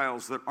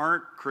Gentiles that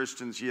aren't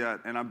Christians yet,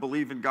 and I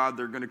believe in God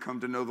they're going to come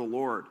to know the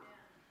Lord.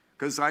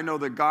 Because I know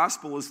the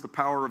gospel is the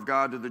power of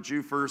God to the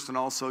Jew first and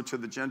also to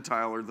the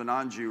Gentile or the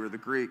non-Jew or the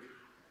Greek.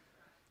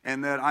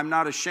 And that I'm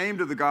not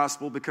ashamed of the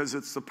gospel because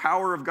it's the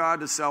power of God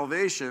to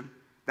salvation.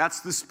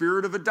 That's the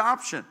spirit of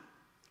adoption.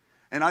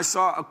 And I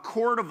saw a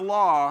court of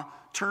law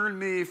turn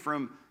me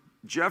from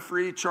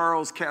Jeffrey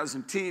Charles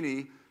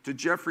Casantini to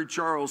Jeffrey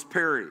Charles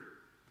Perry.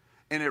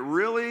 And it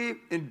really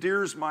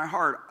endears my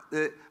heart.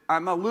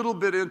 I'm a little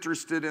bit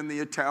interested in the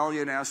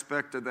Italian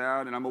aspect of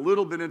that, and I'm a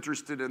little bit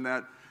interested in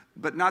that,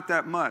 but not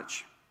that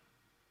much.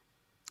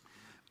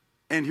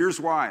 And here's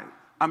why.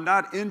 I'm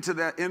not into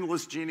that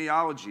endless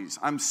genealogies.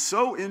 I'm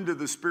so into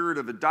the spirit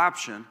of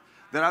adoption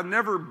that I've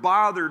never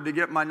bothered to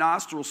get my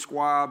nostrils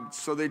swabbed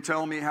so they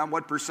tell me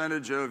what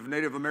percentage of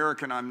Native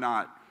American I'm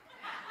not.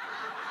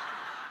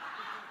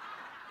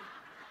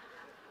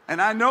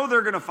 And I know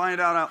they're going to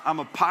find out I'm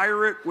a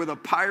pirate with a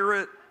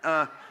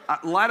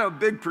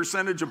big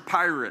percentage of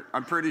pirate,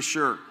 I'm pretty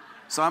sure.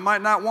 So I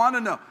might not want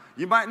to know.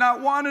 You might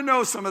not want to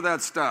know some of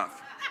that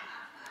stuff.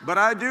 But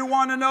I do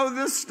want to know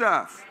this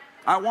stuff.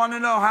 I want to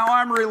know how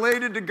I'm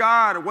related to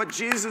God, or what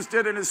Jesus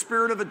did in his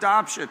spirit of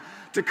adoption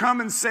to come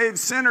and save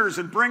sinners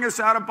and bring us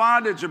out of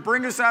bondage and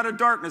bring us out of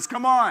darkness.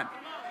 Come on.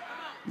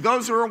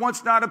 Those who were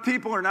once not a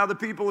people are now the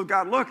people of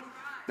God. Look,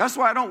 that's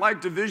why I don't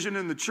like division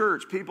in the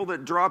church. People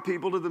that draw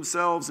people to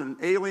themselves and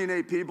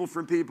alienate people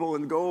from people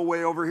and go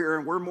away over here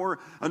and we're more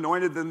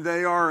anointed than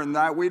they are and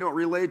that we don't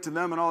relate to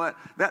them and all that.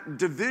 That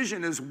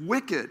division is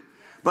wicked.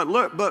 But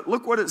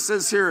look what it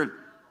says here in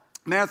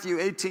Matthew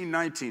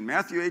 18:19.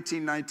 Matthew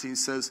 18:19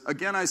 says,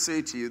 "Again I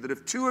say to you that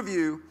if two of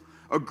you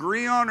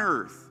agree on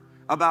earth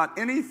about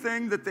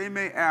anything that they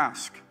may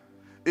ask,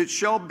 it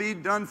shall be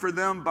done for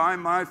them by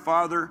my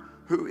Father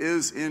who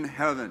is in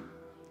heaven.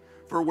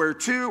 For where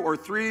two or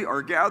three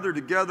are gathered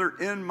together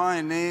in my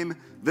name,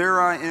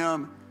 there I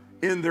am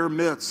in their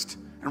midst."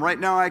 And right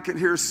now I can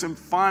hear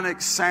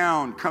symphonic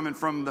sound coming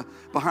from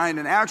behind.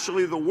 And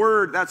actually the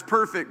word, that's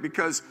perfect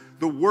because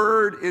the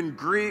word in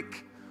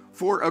Greek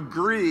for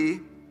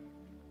agree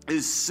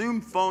is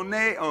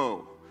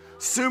symphoneo.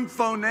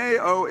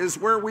 Symphoneo is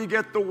where we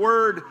get the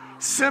word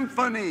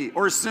symphony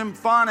or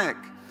symphonic.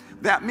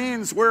 That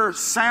means they're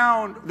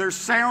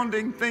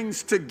sounding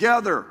things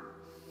together.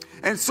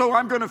 And so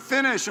I'm going to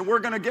finish and we're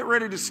going to get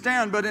ready to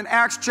stand. But in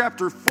Acts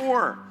chapter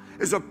 4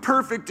 is a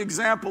perfect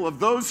example of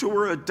those who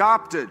were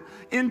adopted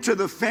into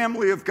the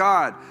family of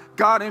God,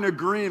 God in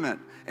agreement.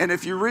 And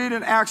if you read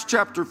in Acts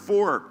chapter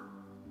 4,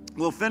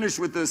 we'll finish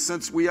with this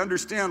since we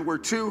understand where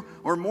two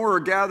or more are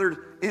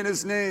gathered in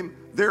his name,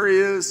 there he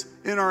is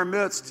in our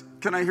midst.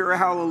 Can I hear a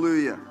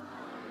hallelujah?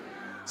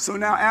 So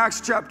now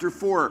Acts chapter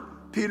 4,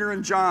 Peter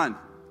and John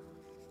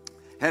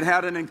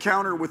had an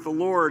encounter with the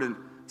Lord and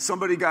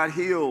somebody got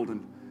healed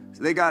and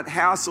they got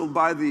hassled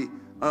by the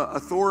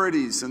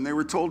authorities and they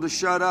were told to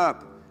shut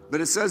up. But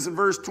it says in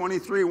verse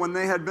 23, when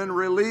they had been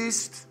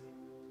released,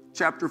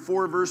 chapter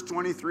 4, verse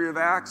 23 of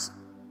Acts,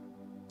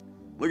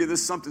 look at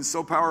this, something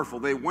so powerful.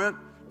 They went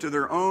to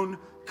their own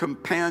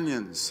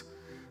companions.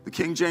 The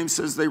King James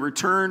says they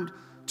returned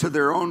to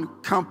their own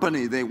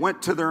company. They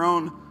went to their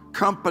own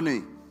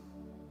company.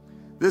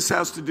 This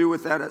has to do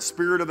with that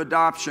spirit of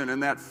adoption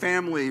and that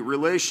family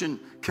relation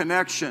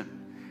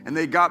connection. And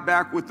they got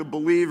back with the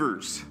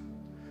believers.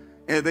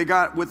 And they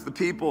got with the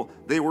people.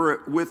 They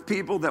were with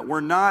people that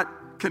were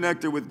not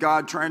connected with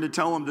God, trying to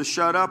tell them to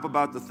shut up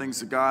about the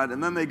things of God.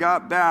 And then they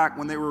got back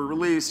when they were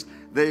released.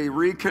 They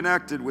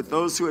reconnected with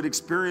those who had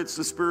experienced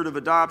the spirit of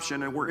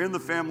adoption and were in the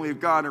family of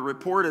God and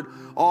reported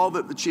all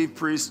that the chief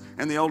priests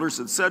and the elders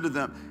had said to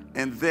them.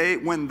 And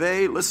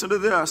listen to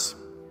this,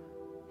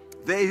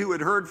 they who had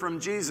heard from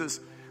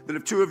Jesus that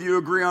if two of you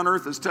agree on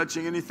earth as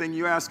touching anything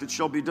you ask, it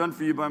shall be done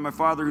for you by my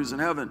Father who's in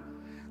heaven.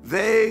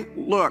 They,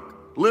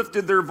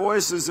 lifted their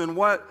voices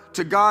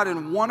to God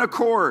in one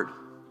accord.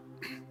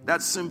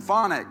 That's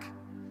symphonic.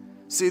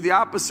 See, the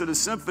opposite of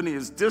symphony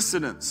is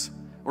dissonance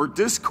or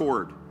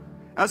discord.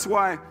 That's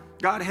why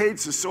God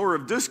hates the sower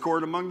of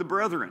discord among the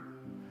brethren.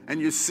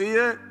 And you see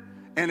it,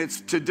 and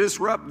it's to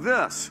disrupt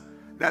this.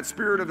 That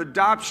spirit of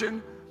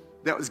adoption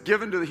that was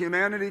given to the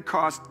humanity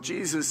cost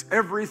Jesus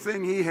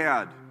everything he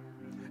had.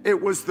 It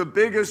was the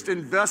biggest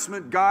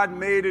investment God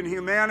made in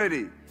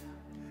humanity.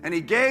 And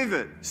he gave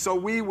it so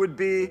we would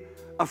be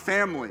a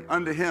family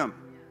unto him.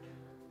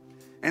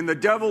 And the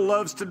devil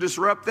loves to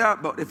disrupt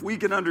that, but if we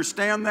can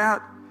understand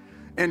that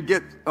and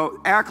get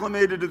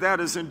acclimated to that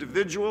as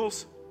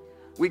individuals,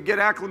 we get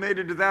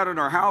acclimated to that in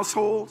our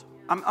household.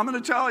 I'm going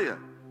to tell you,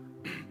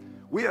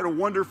 we had a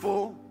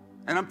wonderful,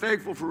 and I'm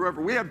thankful for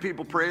whoever, we have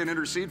people pray and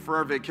intercede for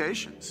our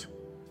vacations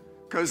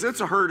because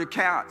it's a herd of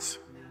cats,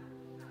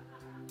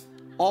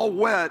 all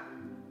wet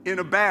in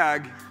a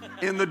bag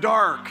in the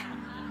dark,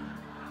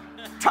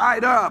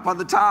 tied up on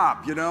the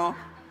top,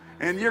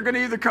 And you're going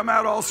to either come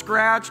out all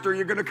scratched or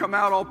you're going to come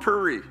out all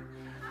purry.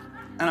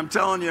 And I'm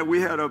telling you, we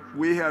had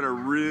a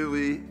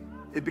really,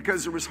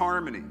 because there was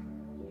harmony.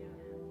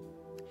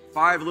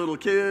 5 little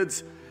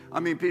kids, I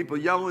mean, people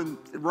yelling,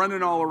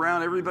 running all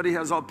around. Everybody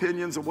has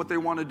opinions of what they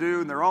want to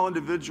do, and they're all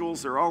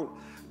individuals.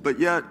 But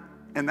yet,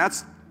 and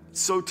that's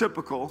so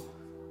typical.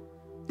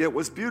 It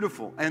was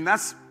beautiful. And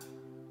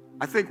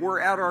I think we're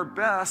at our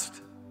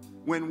best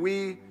when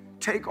we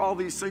take all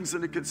these things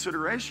into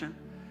consideration,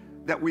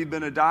 that we've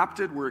been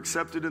adopted, we're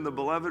accepted in the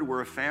beloved,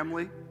 we're a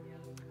family.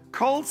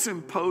 Cults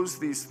impose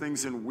these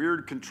things in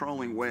weird,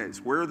 controlling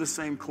ways. Wear the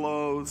same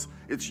clothes.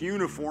 It's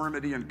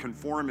uniformity and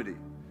conformity.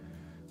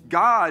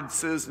 God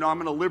says, no, I'm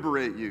going to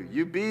liberate you.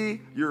 You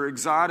be your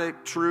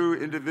exotic, true,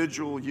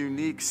 individual,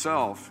 unique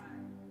self.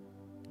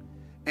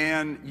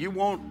 And you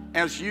won't,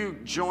 as you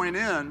join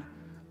in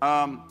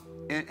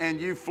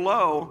and you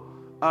flow,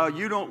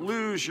 you don't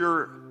lose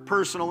your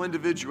personal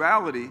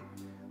individuality,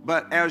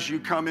 but as you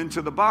come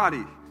into the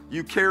body,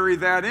 you carry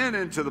that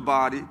into the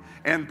body,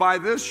 and by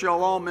this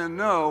shall all men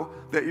know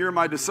that you're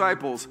my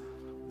disciples,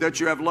 that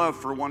you have love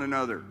for one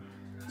another.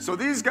 So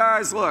these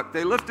guys, look,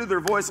 they lifted their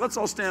voice. Let's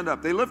all stand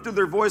up. They lifted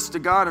their voice to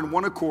God in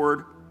one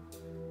accord.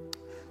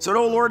 Said,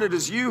 "Oh Lord, it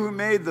is you who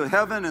made the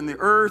heaven and the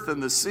earth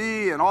and the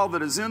sea and all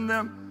that is in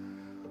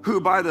them,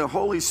 who by the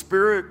Holy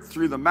Spirit,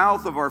 through the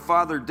mouth of our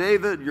father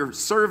David, your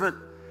servant,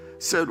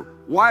 said,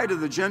 why do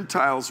the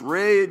Gentiles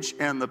rage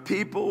and the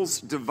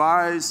peoples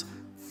devise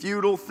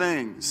futile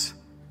things?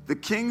 The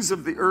kings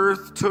of the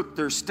earth took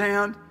their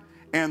stand,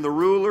 and the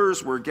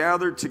rulers were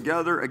gathered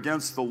together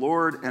against the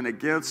Lord and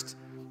against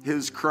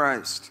his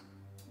Christ."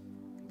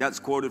 That's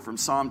quoted from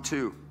Psalm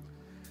 2.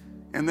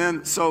 And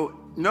then, so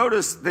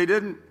notice they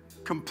didn't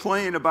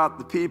complain about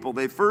the people.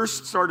 They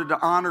first started to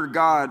honor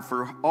God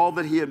for all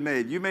that he had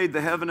made. You made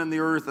the heaven and the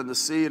earth and the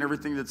sea and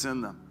everything that's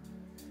in them.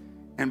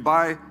 And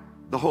by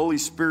the Holy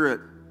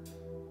Spirit,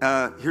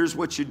 here's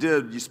what you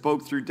did. You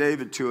spoke through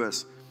David to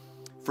us.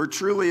 "For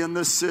truly in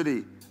this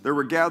city there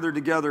were gathered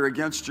together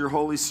against your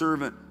holy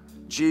servant,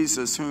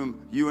 Jesus,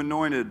 whom you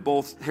anointed,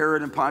 both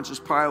Herod and Pontius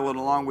Pilate,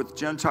 along with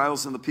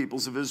Gentiles and the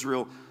peoples of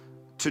Israel,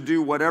 to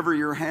do whatever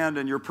your hand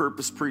and your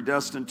purpose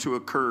predestined to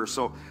occur."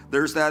 So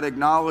there's that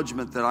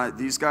acknowledgement that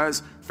these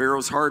guys,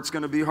 Pharaoh's heart's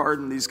going to be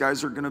hardened. These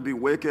guys are going to be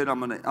wicked. I'm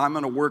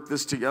going to work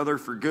this together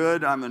for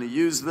good. I'm going to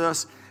use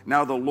this.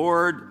 Now,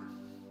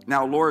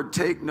 Lord,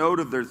 take note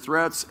of their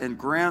threats and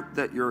grant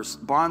that your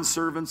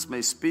bondservants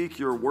may speak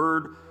your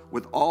word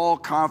with all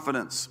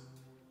confidence,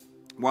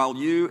 while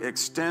you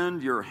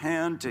extend your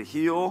hand to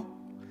heal,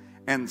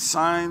 and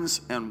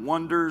signs and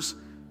wonders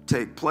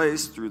take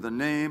place through the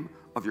name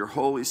of your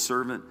holy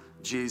servant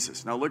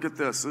Jesus. Now look at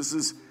this. This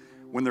is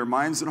when their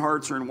minds and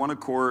hearts are in one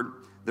accord.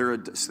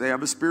 They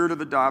have a spirit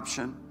of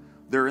adoption.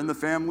 They're in the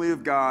family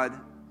of God,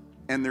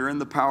 and they're in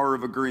the power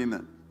of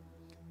agreement.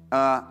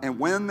 And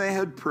when they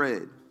had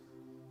prayed,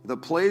 the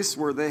place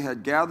where they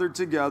had gathered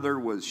together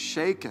was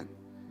shaken,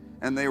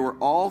 and they were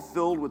all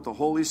filled with the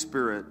Holy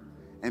Spirit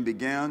and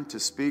began to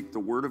speak the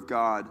word of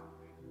God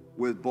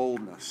with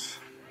boldness.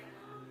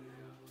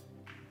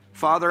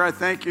 Father, I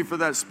thank you for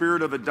that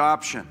spirit of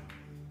adoption.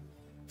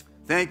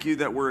 Thank you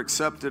that we're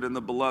accepted in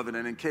the beloved.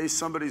 And in case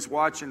somebody's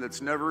watching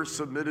that's never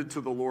submitted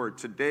to the Lord,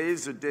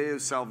 today's a day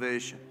of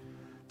salvation.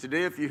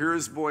 Today, if you hear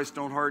his voice,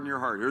 don't harden your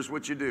heart. Here's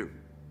what you do.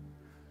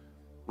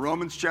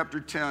 Romans chapter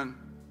 10,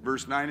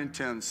 verse 9 and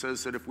 10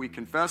 says that if we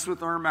confess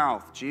with our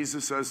mouth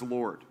Jesus as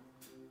Lord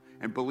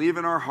and believe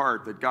in our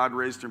heart that God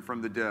raised him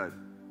from the dead,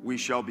 we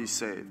shall be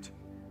saved.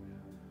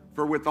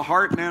 For with the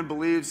heart man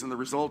believes, and the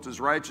result is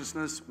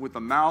righteousness. With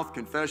the mouth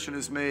confession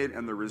is made,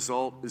 and the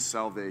result is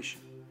salvation.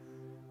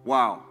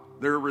 Wow,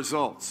 there are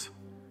results.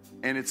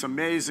 And it's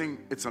amazing.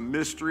 It's a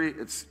mystery.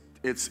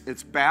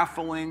 It's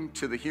baffling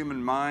to the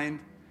human mind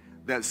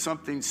that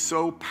something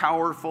so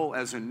powerful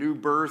as a new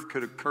birth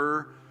could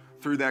occur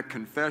through that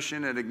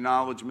confession and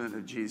acknowledgement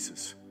of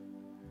Jesus.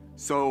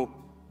 So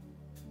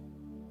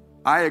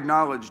I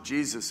acknowledge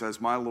Jesus as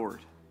my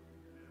Lord.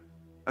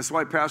 That's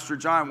why Pastor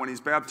John, when he's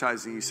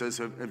baptizing, he says,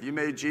 have you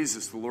made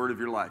Jesus the Lord of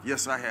your life?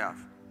 Yes, I have.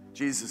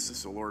 Jesus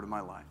is the Lord of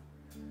my life.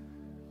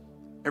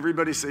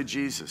 Everybody say,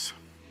 Jesus.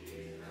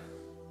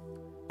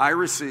 I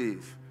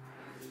receive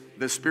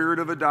the spirit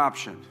of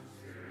adoption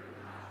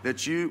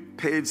that you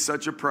paid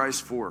such a price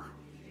for.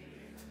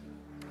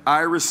 I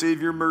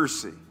receive your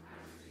mercy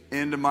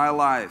into my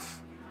life,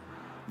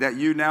 that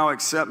you now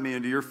accept me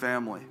into your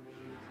family.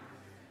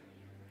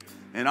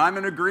 And I'm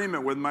in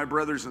agreement with my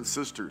brothers and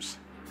sisters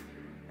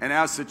and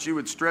ask that you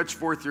would stretch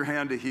forth your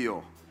hand to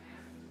heal,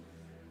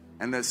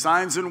 and that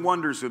signs and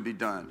wonders would be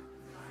done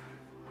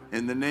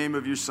in the name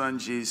of your Son,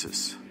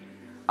 Jesus.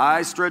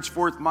 I stretch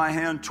forth my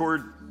hand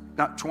toward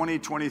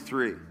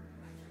 2023.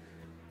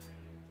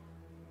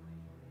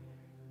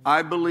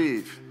 I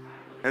believe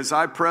as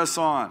I press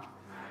on,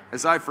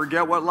 as I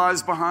forget what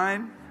lies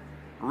behind,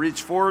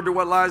 reach forward to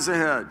what lies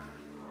ahead,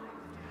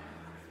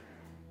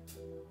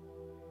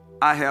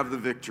 I have the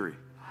victory.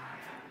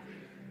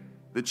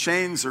 The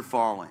chains are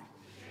falling.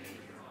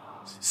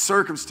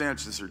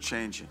 Circumstances are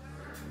changing.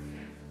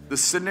 The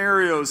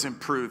scenario's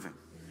improving.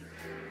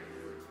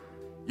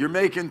 You're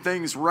making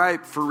things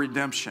ripe for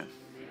redemption.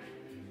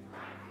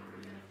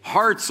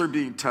 Hearts are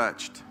being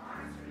touched.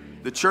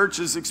 The church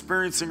is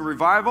experiencing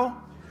revival.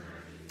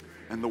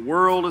 And the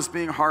world is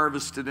being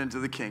harvested into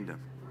the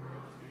kingdom.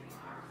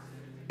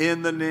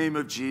 In the name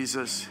of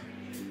Jesus.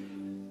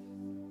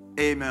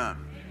 Amen.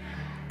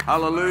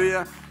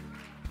 Hallelujah.